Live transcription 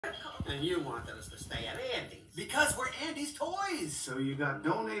And you wanted us to stay at Andy's. Because we're Andy's toys. So you got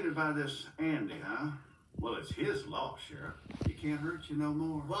donated by this Andy, huh? Well, it's his loss, Sheriff. He can't hurt you no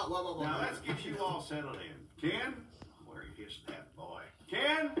more. Whoa. Now, let's get you all settled in. Ken? Where is that boy?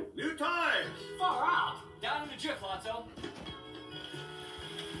 Ken? New toys! Far out. Down in the jiff, Lotso.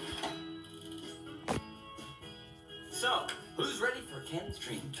 So, who's ready for Ken's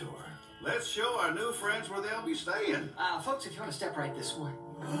dream tour? Let's show our new friends where they'll be staying. Folks, if you want to step right this way.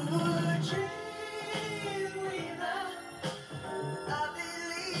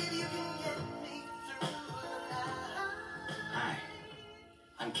 Hi,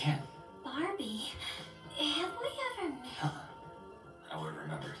 I'm Ken. Barbie, have we ever met? I would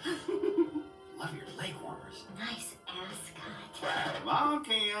remember. Love your leg warmers. Nice ascot. Come on,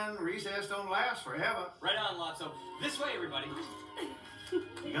 Ken. Recess don't last forever. Right on, Lotso. This way, everybody.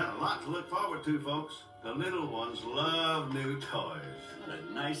 You got a lot to look forward to, folks. The little ones love new toys. What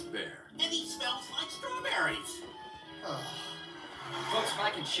a nice bear. And he smells like strawberries. Folks, if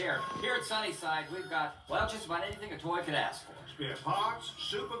I can share, here at Sunnyside, we've got, well, just about anything a toy could ask for. Spare parts,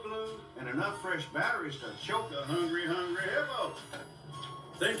 super glue, and enough fresh batteries to choke a hungry hippo.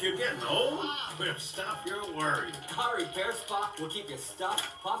 Think you're getting old? Well, stop your worry. Our repair spot will keep you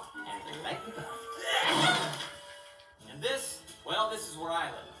stuffed, puffed, and like the buff. And this, well, this is where I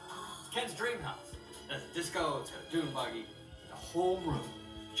live. It's Ken's dream house. There's a disco, it's got a dune buggy, the whole room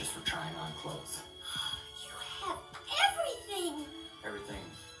just for trying on clothes. You have everything. Everything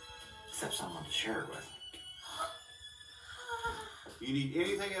except someone to share it with. You need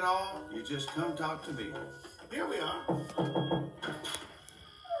anything at all, you just come talk to me. Here we are.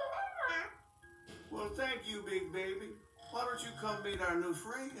 Well, thank you, big baby. Why don't you come meet our new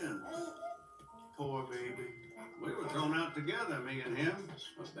friend? Poor baby. We were thrown out together, me and him,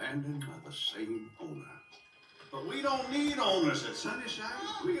 abandoned by the same owner. But we don't need owners at Sunnyside.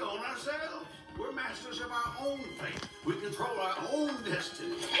 We own ourselves. We're masters of our own fate. We control our own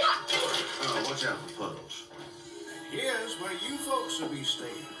destiny. Oh, watch out for puddles. And here's where you folks will be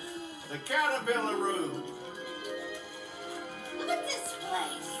staying. The Caterpillar Room. Look at this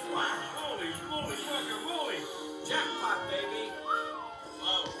place. Wow. Holy moly, guacamole. Jackpot, baby.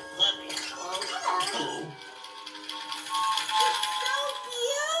 Whoa, let me. Whoa. It's so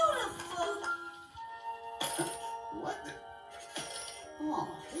beautiful. What the? Oh,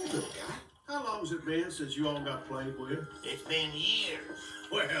 hey, little guy. How long's it been since you all got played with? It's been years.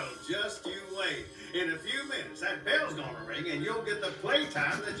 Well, just you wait. In a few minutes, that bell's gonna ring, and you'll get the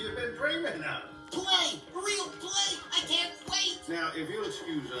playtime that you've been dreaming of. Play! Real play! I can't wait! Now, if you'll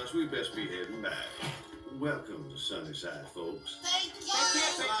excuse us, we best be heading back. Welcome to Sunnyside, folks. Thank you!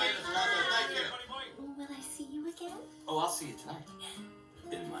 Thank you. Will I see you again? Oh, I'll see you tonight.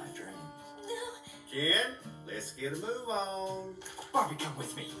 In my dreams. Ken, let's get a move on. Barbie, come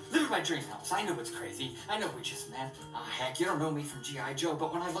with me. Live in my dream house. I know it's crazy. I know we just met. Heck, you don't know me from G.I. Joe,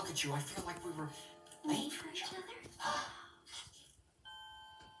 but when I look at you, I feel like we were Made for each other?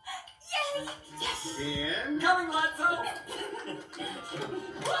 Yay! Ken? Coming, Lotso!